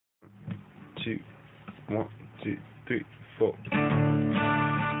two, 1, 2, 3, 4.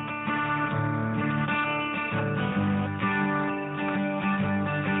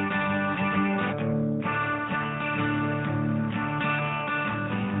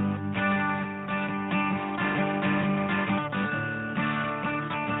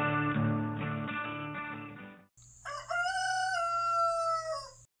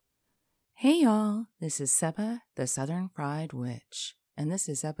 Hey y'all, this is Seba, the Southern Fried Witch, and this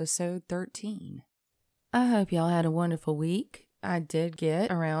is episode 13. I hope y'all had a wonderful week. I did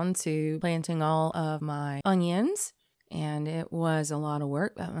get around to planting all of my onions, and it was a lot of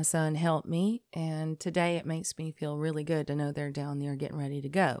work, but my son helped me, and today it makes me feel really good to know they're down there getting ready to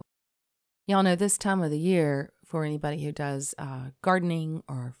go. Y'all know this time of the year, for anybody who does gardening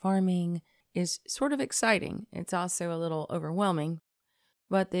or farming, is sort of exciting. It's also a little overwhelming.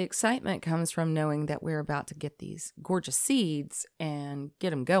 But the excitement comes from knowing that we're about to get these gorgeous seeds and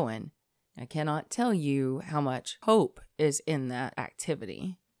get them going. I cannot tell you how much hope is in that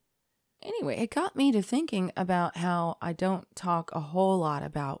activity. Anyway, it got me to thinking about how I don't talk a whole lot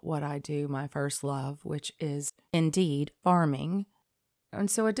about what I do, my first love, which is indeed farming.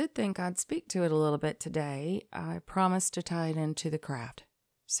 And so I did think I'd speak to it a little bit today. I promised to tie it into the craft.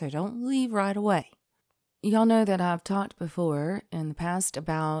 So don't leave right away. Y'all know that I've talked before in the past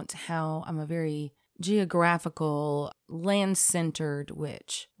about how I'm a very geographical, land-centered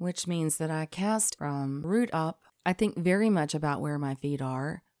witch, which means that I cast from root up. I think very much about where my feet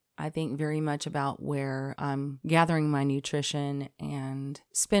are. I think very much about where I'm gathering my nutrition and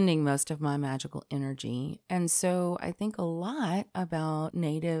spending most of my magical energy. And so I think a lot about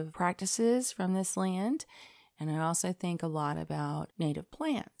native practices from this land, and I also think a lot about native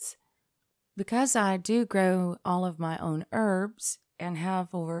plants. Because I do grow all of my own herbs and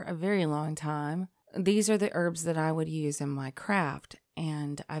have for a very long time, these are the herbs that I would use in my craft,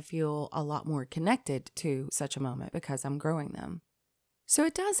 and I feel a lot more connected to such a moment because I'm growing them. So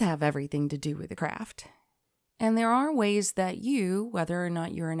it does have everything to do with the craft. And there are ways that you, whether or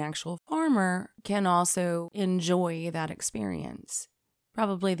not you're an actual farmer, can also enjoy that experience.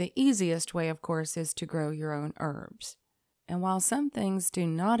 Probably the easiest way, of course, is to grow your own herbs. And while some things do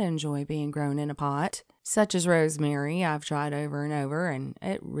not enjoy being grown in a pot, such as rosemary, I've tried over and over, and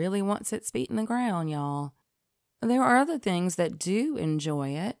it really wants its feet in the ground, y'all. There are other things that do enjoy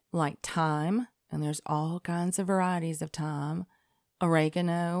it, like thyme, and there's all kinds of varieties of thyme,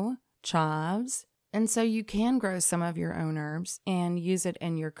 oregano, chives, and so you can grow some of your own herbs and use it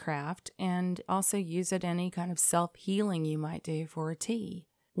in your craft, and also use it in any kind of self-healing you might do for a tea.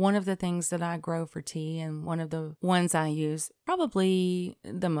 One of the things that I grow for tea, and one of the ones I use probably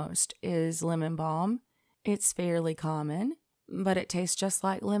the most, is lemon balm. It's fairly common, but it tastes just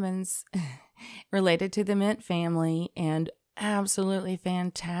like lemons, related to the mint family, and absolutely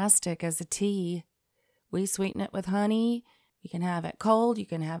fantastic as a tea. We sweeten it with honey. You can have it cold, you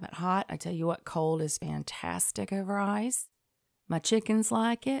can have it hot. I tell you what, cold is fantastic over ice. My chickens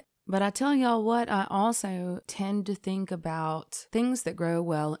like it. But I tell y'all what, I also tend to think about things that grow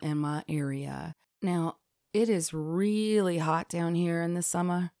well in my area. Now, it is really hot down here in the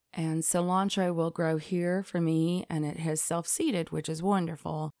summer, and cilantro will grow here for me, and it has self-seeded, which is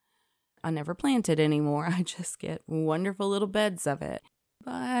wonderful. I never plant it anymore. I just get wonderful little beds of it.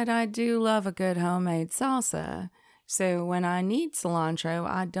 But I do love a good homemade salsa. So when I need cilantro,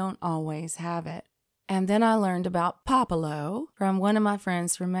 I don't always have it. And then I learned about papalo from one of my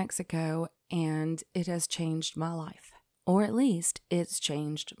friends from Mexico, and it has changed my life. Or at least, it's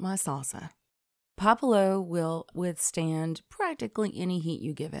changed my salsa. Papalo will withstand practically any heat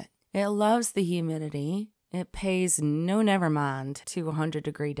you give it. It loves the humidity. It pays no never mind to a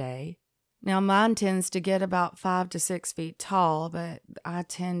 100-degree day. Now, mine tends to get about 5 to 6 feet tall, but I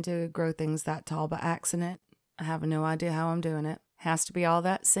tend to grow things that tall by accident. I have no idea how I'm doing it. Has to be all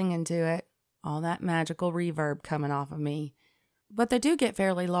that singing to it. All that magical reverb coming off of me. But they do get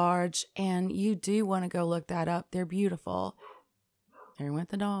fairly large, and you do want to go look that up. They're beautiful. There went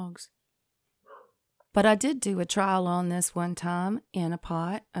the dogs. But I did do a trial on this one time in a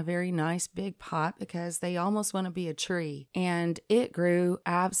pot, a very nice big pot, because they almost want to be a tree. And it grew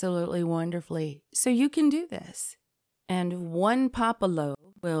absolutely wonderfully. So you can do this. And one papalo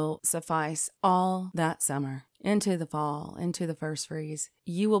will suffice all that summer. Into the fall, into the first freeze.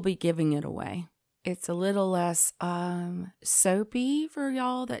 You will be giving it away. It's a little less soapy for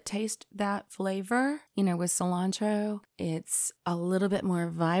y'all that taste that flavor, with cilantro. It's a little bit more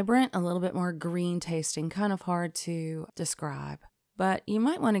vibrant, a little bit more green tasting, kind of hard to describe. But you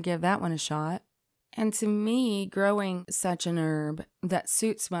might want to give that one a shot. And to me, growing such an herb that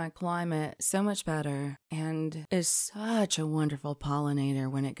suits my climate so much better and is such a wonderful pollinator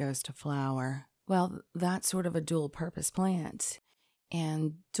when it goes to flower, well, that's sort of a dual purpose plant.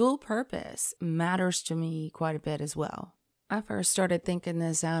 And dual purpose matters to me quite a bit as well. I first started thinking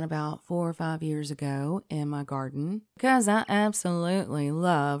this out about 4 or 5 years ago in my garden because I absolutely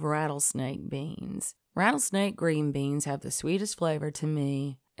love rattlesnake beans. Rattlesnake green beans have the sweetest flavor to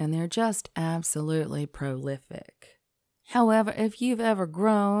me, and they're just absolutely prolific. However, if you've ever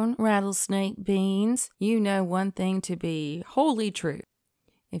grown rattlesnake beans, you know one thing to be wholly true.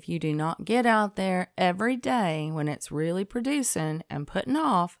 If you do not get out there every day when it's really producing and putting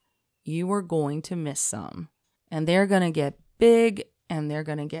off, you are going to miss some. And they're going to get big and they're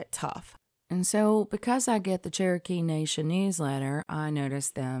going to get tough. And so, because I get the Cherokee Nation newsletter, I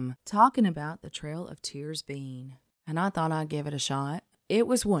noticed them talking about the Trail of Tears bean. And I thought I'd give it a shot. It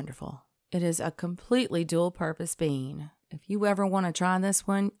was wonderful. It is a completely dual-purpose bean. If you ever want to try this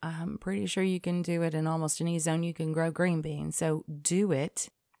one, I'm pretty sure you can do it in almost any zone you can grow green beans. So do it.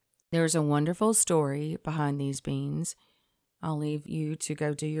 There's a wonderful story behind these beans. I'll leave you to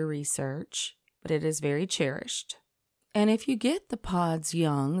go do your research, but it is very cherished. And if you get the pods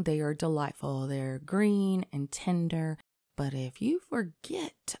young, they are delightful. They're green and tender. But if you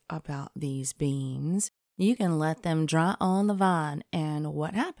forget about these beans, you can let them dry on the vine. And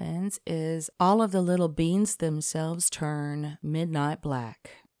what happens is all of the little beans themselves turn midnight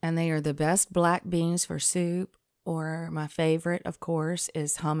black. And they are the best black beans for soup. Or my favorite, of course,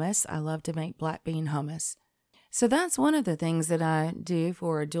 is hummus. I love to make black bean hummus. So that's one of the things that I do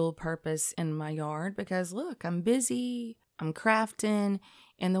for a dual purpose in my yard because, look, I'm busy, I'm crafting,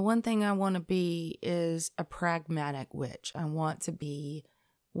 and the one thing I want to be is a pragmatic witch. I want to be,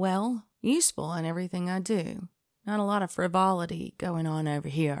 well, useful in everything I do. Not a lot of frivolity going on over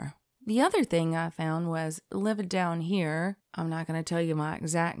here. The other thing I found was living down here, I'm not going to tell you my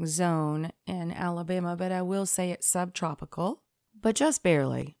exact zone in Alabama, but I will say it's subtropical, but just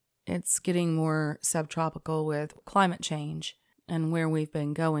barely. It's getting more subtropical with climate change and where we've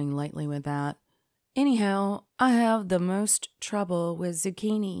been going lately with that. Anyhow, I have the most trouble with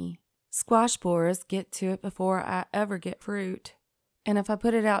zucchini. Squash borers get to it before I ever get fruit. And if I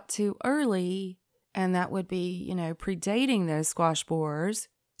put it out too early, and that would be, predating those squash borers,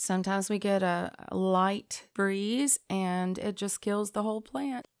 sometimes we get a light breeze and it just kills the whole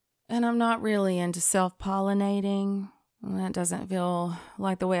plant. And I'm not really into self-pollinating. That doesn't feel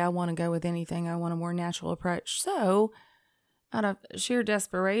like the way I want to go with anything. I want a more natural approach. So, out of sheer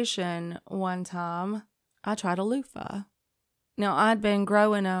desperation, one time, I tried a loofah. Now, I'd been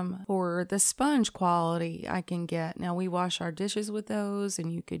growing them for the sponge quality I can get. Now, we wash our dishes with those,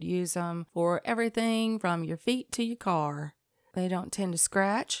 and you could use them for everything from your feet to your car. They don't tend to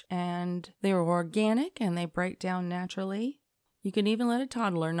scratch, and they're organic, and they break down naturally. You can even let a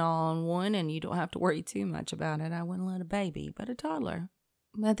toddler gnaw on one, and you don't have to worry too much about it. I wouldn't let a baby, but a toddler.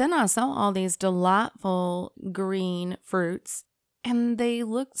 But then I saw all these delightful green fruits, and they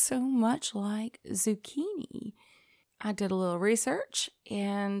looked so much like zucchini. I did a little research,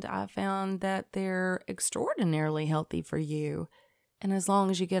 and I found that they're extraordinarily healthy for you. And as long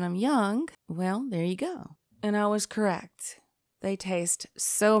as you get them young, well, there you go. And I was correct. They taste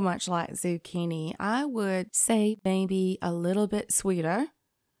so much like zucchini. I would say maybe a little bit sweeter,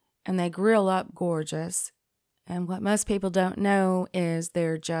 and they grill up gorgeous. And what most people don't know is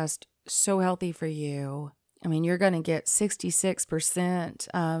they're just so healthy for you. I mean, you're going to get 66%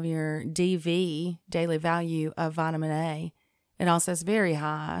 of your DV, daily value of vitamin A. It also is very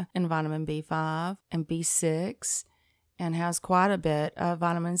high in vitamin B5 and B6 and has quite a bit of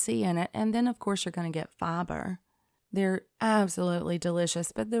vitamin C in it. And then, of course, you're going to get fiber. They're absolutely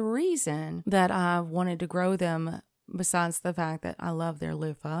delicious. But the reason that I've wanted to grow them, besides the fact that I love their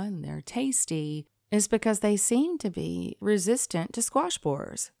loofah and they're tasty, is because they seem to be resistant to squash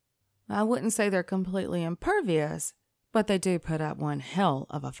borers. I wouldn't say they're completely impervious, but they do put up one hell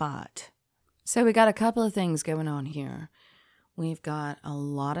of a fight. So we got a couple of things going on here. We've got a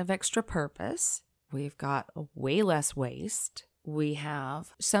lot of extra purpose. We've got way less waste. We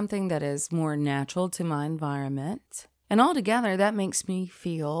have something that is more natural to my environment. And altogether, that makes me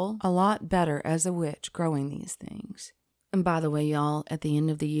feel a lot better as a witch growing these things. And by the way, y'all, at the end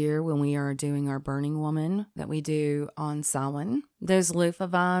of the year when we are doing our Burning Woman that we do on Samhain, those loofah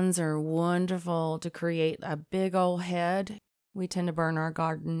vines are wonderful to create a big old head. We tend to burn our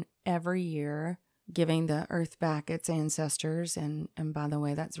garden every year, giving the earth back its ancestors. And by the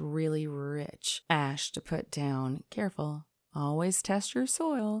way, that's really rich ash to put down. Careful, always test your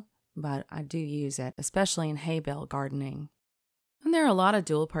soil, but I do use it, especially in hay bale gardening. And there are a lot of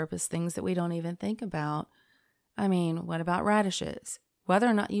dual purpose things that we don't even think about. I mean, what about radishes? Whether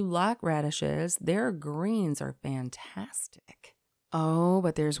or not you like radishes, their greens are fantastic. Oh,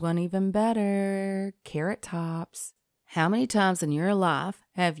 but there's one even better. Carrot tops. How many times in your life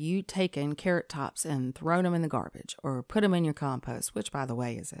have you taken carrot tops and thrown them in the garbage or put them in your compost, which, by the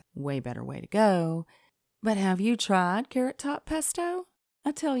way, is a way better way to go. But have you tried carrot top pesto?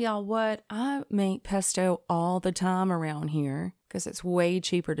 I tell y'all what, I make pesto all the time around here because it's way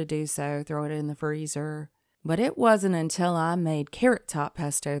cheaper to do so, throw it in the freezer. But it wasn't until I made carrot top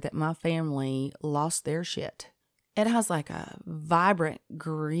pesto that my family lost their shit. It has like a vibrant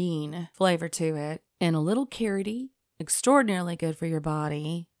green flavor to it and a little carroty, extraordinarily good for your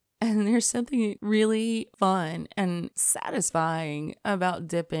body. And there's something really fun and satisfying about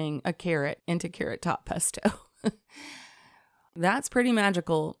dipping a carrot into carrot top pesto. That's pretty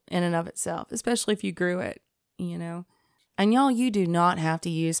magical in and of itself, especially if you grew it, you know. And y'all, you do not have to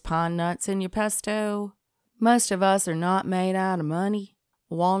use pine nuts in your pesto. Most of us are not made out of money.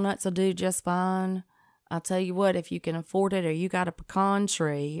 Walnuts will do just fine. I'll tell you what, if you can afford it or you got a pecan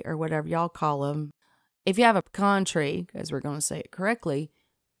tree or whatever y'all call them, if you have a pecan tree, because we're going to say it correctly,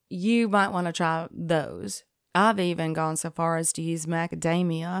 you might want to try those. I've even gone so far as to use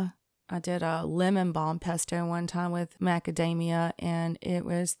macadamia. I did a lemon balm pesto one time with macadamia, and it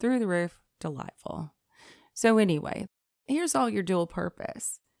was through the roof delightful. So anyway, here's all your dual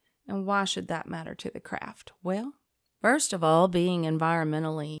purpose. And why should that matter to the craft? Well, first of all, being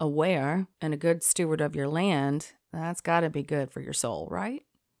environmentally aware and a good steward of your land, that's got to be good for your soul, right?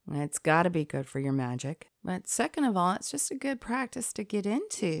 It's got to be good for your magic. But second of all, it's just a good practice to get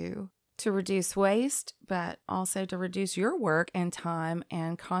into to reduce waste, but also to reduce your work and time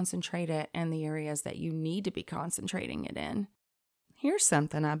and concentrate it in the areas that you need to be concentrating it in. Here's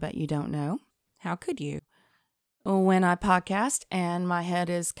something I bet you don't know. How could you? When I podcast and my head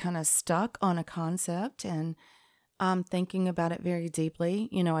is kind of stuck on a concept and I'm thinking about it very deeply,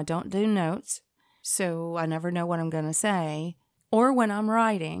 I don't do notes, so I never know what I'm going to say. Or when I'm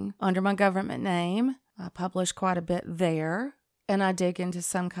writing under my government name, I publish quite a bit there, and I dig into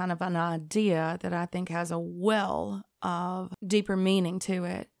some kind of an idea that I think has a well of deeper meaning to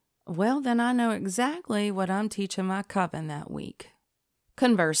it. Well, then I know exactly what I'm teaching my coven that week.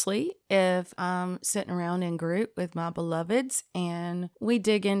 Conversely, if I'm sitting around in group with my beloveds and we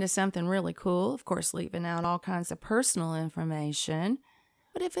dig into something really cool, of course, leaving out all kinds of personal information,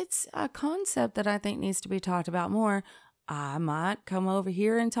 but if it's a concept that I think needs to be talked about more, I might come over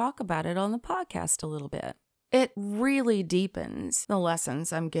here and talk about it on the podcast a little bit. It really deepens the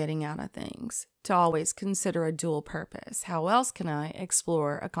lessons I'm getting out of things to always consider a dual purpose. How else can I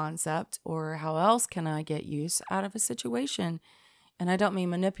explore a concept, or how else can I get use out of a situation? And I don't mean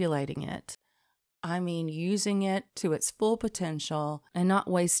manipulating it. I mean using it to its full potential and not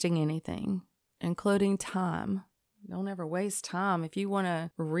wasting anything, including time. Don't ever waste time. If you want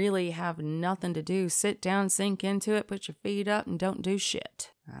to really have nothing to do, sit down, sink into it, put your feet up, and don't do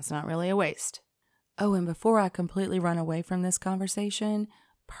shit. That's not really a waste. Oh, and before I completely run away from this conversation,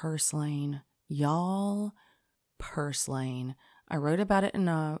 purslane. Y'all, purslane. I wrote about it in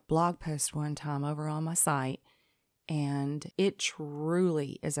a blog post one time over on my site, and it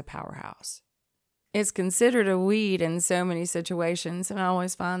truly is a powerhouse. It's considered a weed in so many situations, and I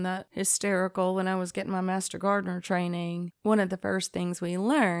always find that hysterical. When I was getting my Master Gardener training, one of the first things we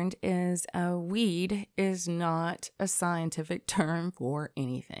learned is a weed is not a scientific term for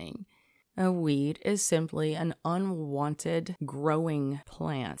anything. A weed is simply an unwanted growing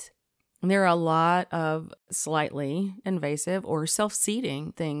plant. There are a lot of slightly invasive or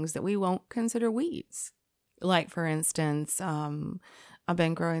self-seeding things that we won't consider weeds. Like, for instance, I've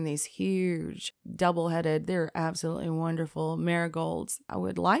been growing these huge, double-headed, they're absolutely wonderful marigolds. I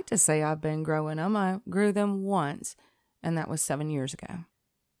would like to say I've been growing them. I grew them once, and that was 7 years ago.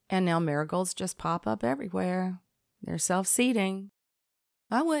 And now marigolds just pop up everywhere. They're self-seeding.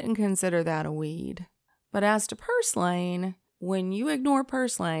 I wouldn't consider that a weed. But as to purslane, when you ignore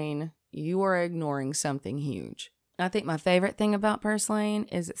purslane, you are ignoring something huge. I think my favorite thing about purslane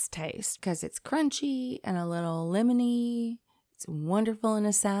is its taste, because it's crunchy and a little lemony. It's wonderful in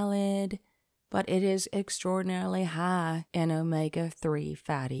a salad, but it is extraordinarily high in omega-3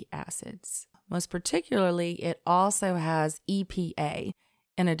 fatty acids. Most particularly, it also has EPA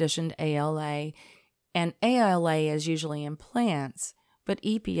in addition to ALA, and ALA is usually in plants, but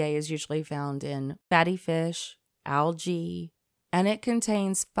EPA is usually found in fatty fish, algae, and it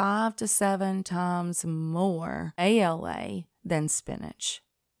contains 5 to 7 times more ALA than spinach.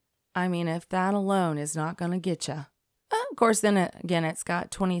 I mean, if that alone is not going to get you, Of course, then again, it's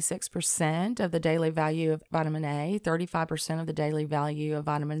got 26% of the daily value of vitamin A, 35% of the daily value of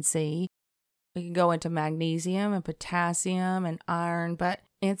vitamin C. We can go into magnesium and potassium and iron, but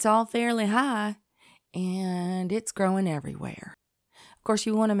it's all fairly high and it's growing everywhere. Of course,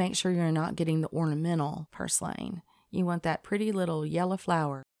 you want to make sure you're not getting the ornamental purslane. You want that pretty little yellow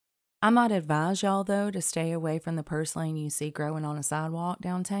flower. I might advise y'all, though, to stay away from the purslane you see growing on a sidewalk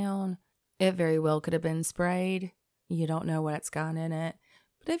downtown. It very well could have been sprayed. You don't know what's got in it.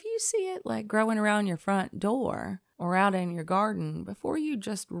 But if you see it like growing around your front door or out in your garden, before you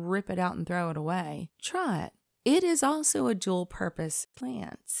just rip it out and throw it away, try it. It is also a dual-purpose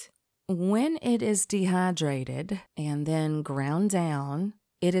plant. When it is dehydrated and then ground down,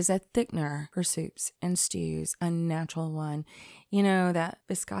 it is a thickener for soups and stews, a natural one. You know, that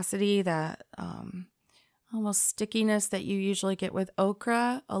viscosity, that almost stickiness that you usually get with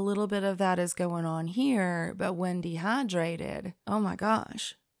okra, a little bit of that is going on here, but when dehydrated, oh my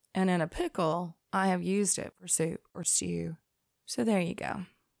gosh. And in a pickle, I have used it for soup or stew. So there you go.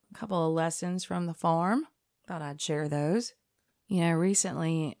 A couple of lessons from the farm. Thought I'd share those. You know,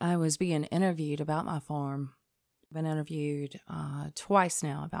 recently I was being interviewed about my farm. I've been interviewed twice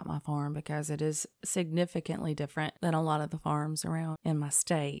now about my farm because it is significantly different than a lot of the farms around in my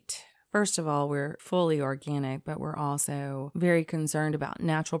state. First of all, we're fully organic, but we're also very concerned about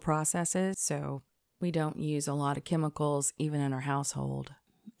natural processes, so we don't use a lot of chemicals even in our household.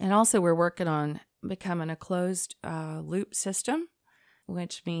 And also we're working on becoming a closed loop system,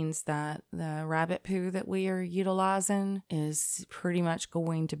 which means that the rabbit poo that we are utilizing is pretty much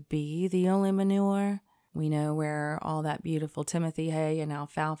going to be the only manure. We know where all that beautiful Timothy hay and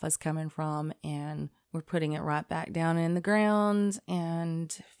alfalfa is coming from, and we're putting it right back down in the ground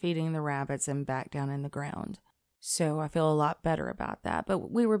and feeding the rabbits and back down in the ground. So I feel a lot better about that.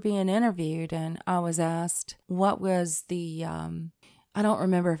 But we were being interviewed and I was asked what was the, I don't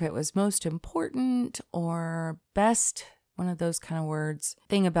remember if it was most important or best, one of those kind of words,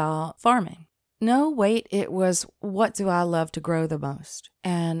 thing about farming. No, wait, it was what do I love to grow the most?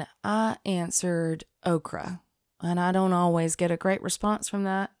 And I answered okra. And I don't always get a great response from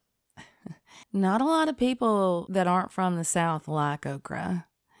that. Not a lot of people that aren't from the South like okra.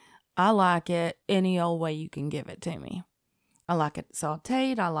 I like it any old way you can give it to me. I like it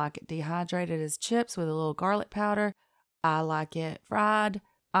sauteed. I like it dehydrated as chips with a little garlic powder. I like it fried.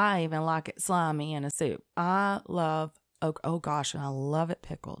 I even like it slimy in a soup. I love okra. Oh gosh, and I love it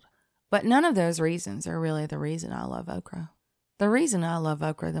pickled. But none of those reasons are really the reason I love okra. The reason I love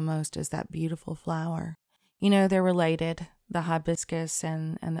okra the most is that beautiful flower. You know, they're related, the hibiscus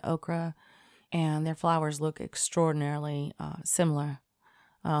and the okra, and their flowers look extraordinarily similar.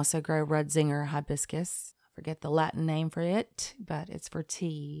 I also grow Rudzinger hibiscus. I forget the Latin name for it, but it's for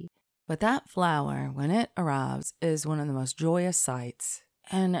tea. But that flower, when it arrives, is one of the most joyous sights.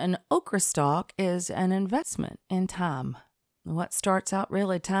 And an okra stalk is an investment in time. What starts out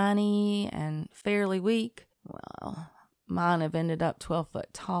really tiny and fairly weak, well, mine have ended up 12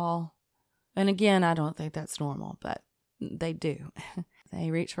 foot tall. And again, I don't think that's normal, but they do.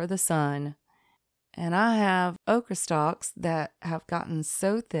 They reach for the sun. And I have okra stalks that have gotten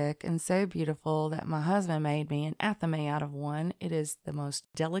so thick and so beautiful that my husband made me an athame out of one. It is the most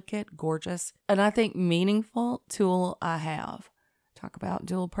delicate, gorgeous, and I think meaningful tool I have. Talk about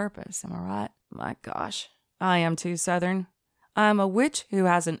dual purpose, am I right? My gosh, I am too Southern. I'm a witch who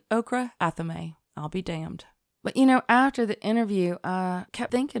has an okra athame. I'll be damned. But you know, after the interview, I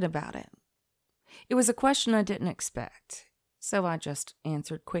kept thinking about it. It was a question I didn't expect, so I just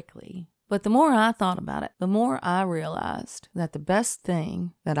answered quickly. But the more I thought about it, the more I realized that the best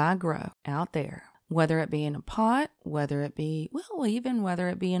thing that I grow out there, whether it be in a pot, whether it be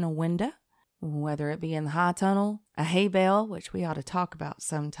in a window, whether it be in the high tunnel, a hay bale, which we ought to talk about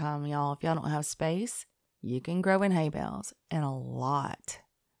sometime, y'all. If y'all don't have space, you can grow in hay bales, and a lot.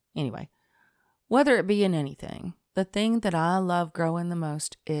 Anyway, whether it be in anything, the thing that I love growing the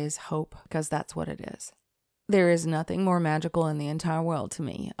most is hope, because that's what it is. There is nothing more magical in the entire world to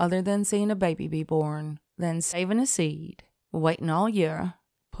me, other than seeing a baby be born, than saving a seed, waiting all year,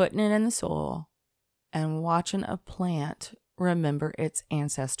 putting it in the soil, and watching a plant remember its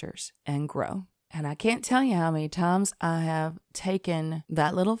ancestors and grow. And I can't tell you how many times I have taken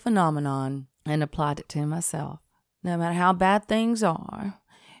that little phenomenon and applied it to myself. No matter how bad things are,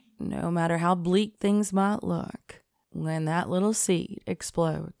 no matter how bleak things might look, when that little seed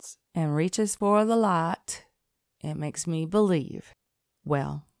explodes and reaches for the light, it makes me believe.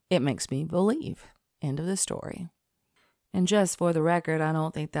 Well, it makes me believe. End of the story. And just for the record, I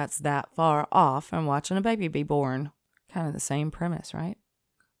don't think that's that far off from watching a baby be born. Kind of the same premise, right?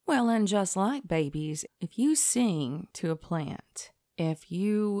 Well, and just like babies, if you sing to a plant, if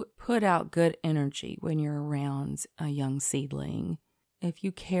you put out good energy when you're around a young seedling, if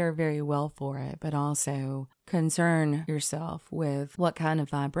you care very well for it, but also concern yourself with what kind of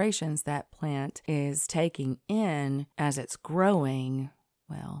vibrations that plant is taking in as it's growing,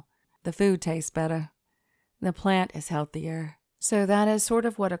 well, the food tastes better. The plant is healthier. So that is sort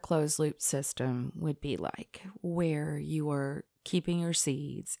of what a closed loop system would be like, where you are keeping your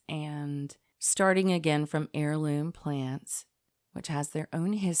seeds and starting again from heirloom plants, which has their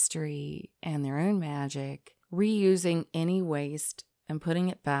own history and their own magic, reusing any waste and putting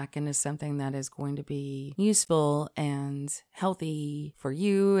it back into something that is going to be useful and healthy for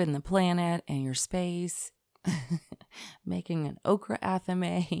you and the planet and your space. Making an okra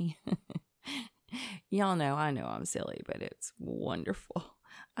athame. Y'all know, I know I'm silly, but it's wonderful.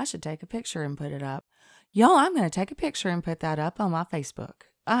 I should take a picture and put it up. Y'all, I'm going to take a picture and put that up on my Facebook.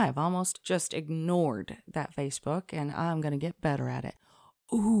 I have almost just ignored that Facebook, and I'm going to get better at it.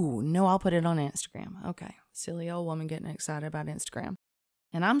 Ooh, no, I'll put it on Instagram. Okay, silly old woman getting excited about Instagram.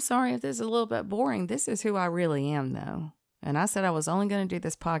 And I'm sorry if this is a little bit boring. This is who I really am, though. And I said I was only going to do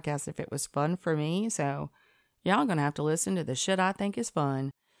this podcast if it was fun for me, so y'all going to have to listen to the shit I think is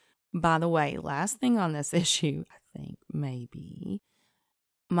fun. By the way, last thing on this issue, I think maybe,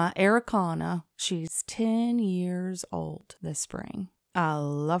 my Araucana, she's 10 years old this spring. I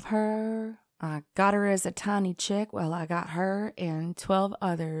love her. I got her as a tiny chick. Well, I got her and 12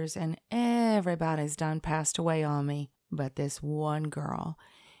 others, and everybody's done passed away on me but this one girl.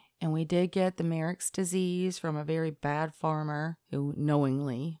 And we did get the Merrick's disease from a very bad farmer who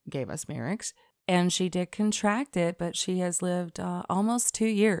knowingly gave us Merrick's. And she did contract it, but she has lived almost 2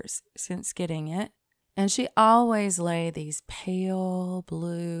 years since getting it. And she always laid these pale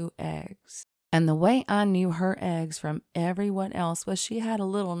blue eggs. And the way I knew her eggs from everyone else was she had a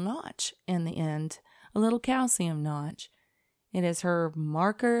little notch in the end, a little calcium notch. It is her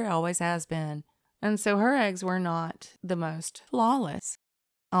marker, always has been. And so her eggs were not the most flawless.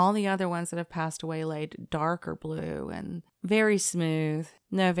 All the other ones that have passed away laid darker blue and very smooth,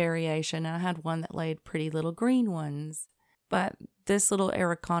 no variation. I had one that laid pretty little green ones. But this little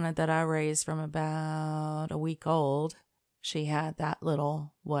Araucana that I raised from about a week old, she had that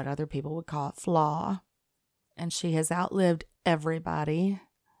little, what other people would call it, flaw. And she has outlived everybody.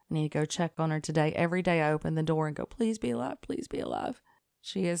 I need to go check on her today. Every day I open the door and go, please be alive, please be alive.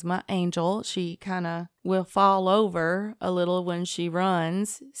 She is my angel. She kind of will fall over a little when she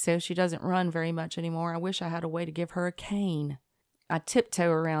runs, so she doesn't run very much anymore. I wish I had a way to give her a cane. I tiptoe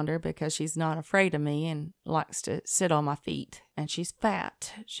around her because she's not afraid of me and likes to sit on my feet. And she's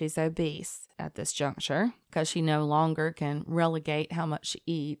fat. She's obese at this juncture because she no longer can relegate how much she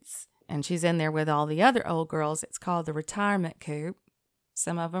eats. And she's in there with all the other old girls. It's called the retirement coop.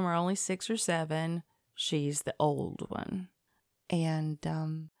 Some of them are only 6 or 7. She's the old one. And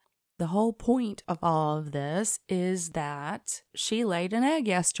the whole point of all of this is that she laid an egg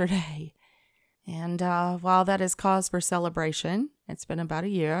yesterday. And while that is cause for celebration, it's been about a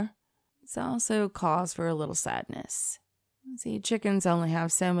year, it's also cause for a little sadness. See, chickens only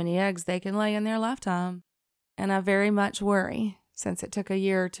have so many eggs they can lay in their lifetime. And I very much worry, since it took a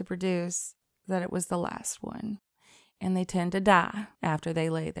year to produce, that it was the last one. And they tend to die after they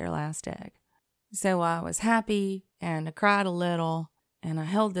lay their last egg. So I was happy and I cried a little, and I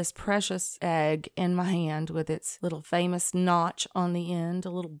held this precious egg in my hand with its little famous notch on the end, a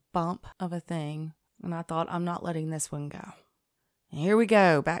little bump of a thing. And I thought, I'm not letting this one go. And here we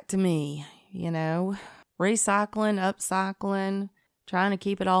go, back to me, recycling, upcycling, trying to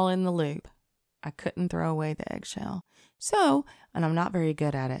keep it all in the loop. I couldn't throw away the eggshell. So, and I'm not very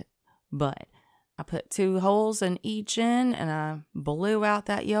good at it, but I put 2 holes in each end and I blew out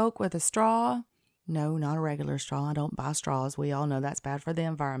that yolk with a straw. No, not a regular straw. I don't buy straws. We all know that's bad for the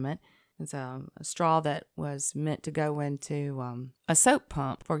environment. It's a straw that was meant to go into a soap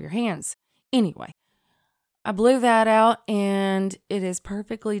pump for your hands. Anyway, I blew that out and it is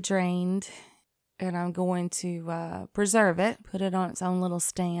perfectly drained. And I'm going to preserve it, put it on its own little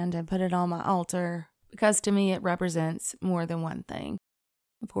stand and put it on my altar. Because to me, it represents more than one thing.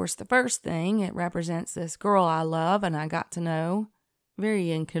 Of course, the first thing, it represents this girl I love and I got to know.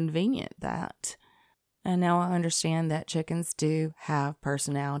 Very inconvenient that. And now I understand that chickens do have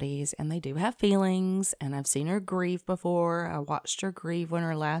personalities and they do have feelings. And I've seen her grieve before. I watched her grieve when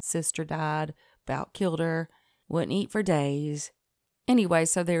her last sister died. About killed her. Wouldn't eat for days. Anyway,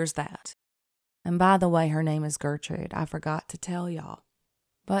 so there's that. And by the way, her name is Gertrude. I forgot to tell y'all.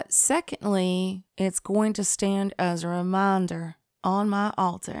 But secondly, it's going to stand as a reminder on my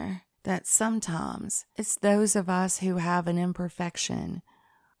altar that sometimes it's those of us who have an imperfection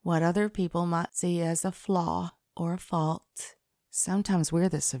what other people might see as a flaw or a fault. Sometimes we're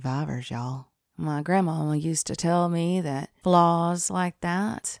the survivors, y'all. My grandmama used to tell me that flaws like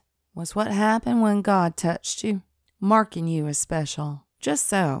that was what happened when God touched you, marking you as special, just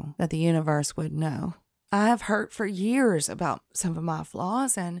so that the universe would know. I have hurt for years about some of my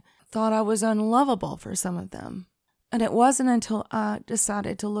flaws and thought I was unlovable for some of them. And it wasn't until I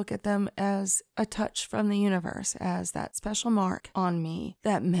decided to look at them as a touch from the universe, as that special mark on me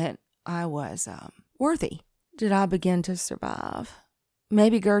that meant I was worthy, did I begin to survive.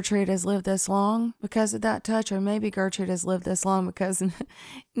 Maybe Gertrude has lived this long because of that touch, or maybe Gertrude has lived this long because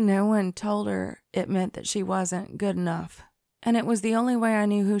no one told her it meant that she wasn't good enough. And it was the only way I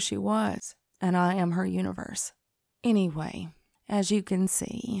knew who she was, and I am her universe. Anyway, as you can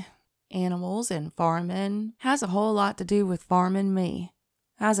see, animals and farming has a whole lot to do with farming me.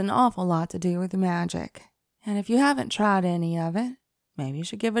 Has an awful lot to do with magic. And if you haven't tried any of it, maybe you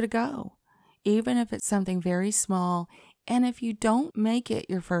should give it a go. Even if it's something very small, and if you don't make it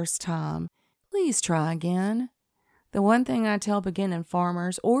your first time, please try again. The one thing I tell beginning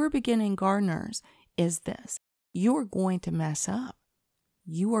farmers or beginning gardeners is this: you're going to mess up.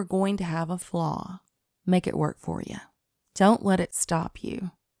 You are going to have a flaw. Make it work for you. Don't let it stop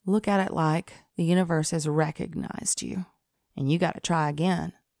you. Look at it like the universe has recognized you, and you got to try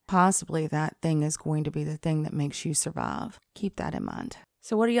again. Possibly that thing is going to be the thing that makes you survive. Keep that in mind.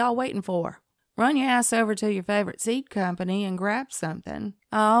 So what are y'all waiting for? Run your ass over to your favorite seed company and grab something.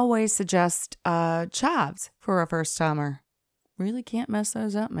 I always suggest chives for a first-timer. Really can't mess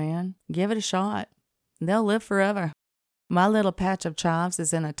those up, man. Give it a shot. They'll live forever. My little patch of chives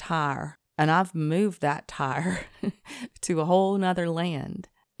is in a tire, and I've moved that tire to a whole nother land.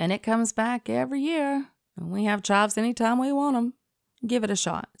 And it comes back every year. And we have chives anytime we want them. Give it a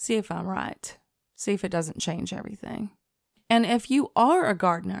shot. See if I'm right. See if it doesn't change everything. And if you are a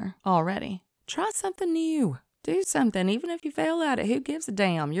gardener already, try something new. Do something. Even if you fail at it, who gives a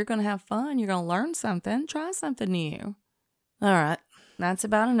damn? You're going to have fun. You're going to learn something. Try something new. All right. That's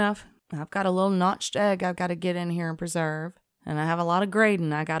about enough. I've got a little notched egg I've got to get in here and preserve. And I have a lot of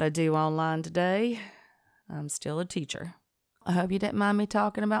grading I got to do online today. I'm still a teacher. I hope you didn't mind me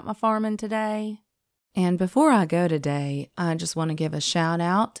talking about my farming today. And before I go today, I just want to give a shout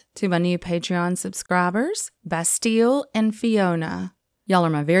out to my new Patreon subscribers, Bastille and Fiona. Y'all are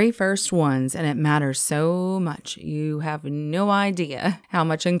my very first ones, and it matters so much. You have no idea how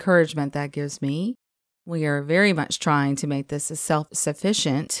much encouragement that gives me. We are very much trying to make this a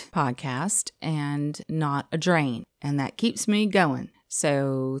self-sufficient podcast and not a drain, and that keeps me going.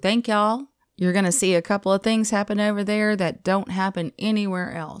 So thank y'all. You're going to see a couple of things happen over there that don't happen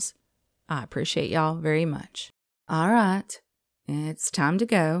anywhere else. I appreciate y'all very much. All right, it's time to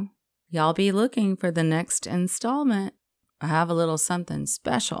go. Y'all be looking for the next installment. I have a little something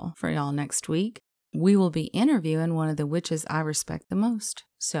special for y'all next week. We will be interviewing one of the witches I respect the most.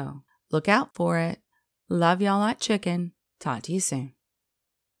 So look out for it. Love y'all like chicken. Talk to you soon.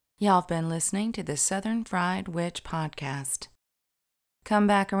 Y'all have been listening to the Southern Fried Witch Podcast. Come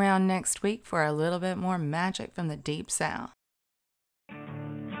back around next week for a little bit more magic from the Deep South.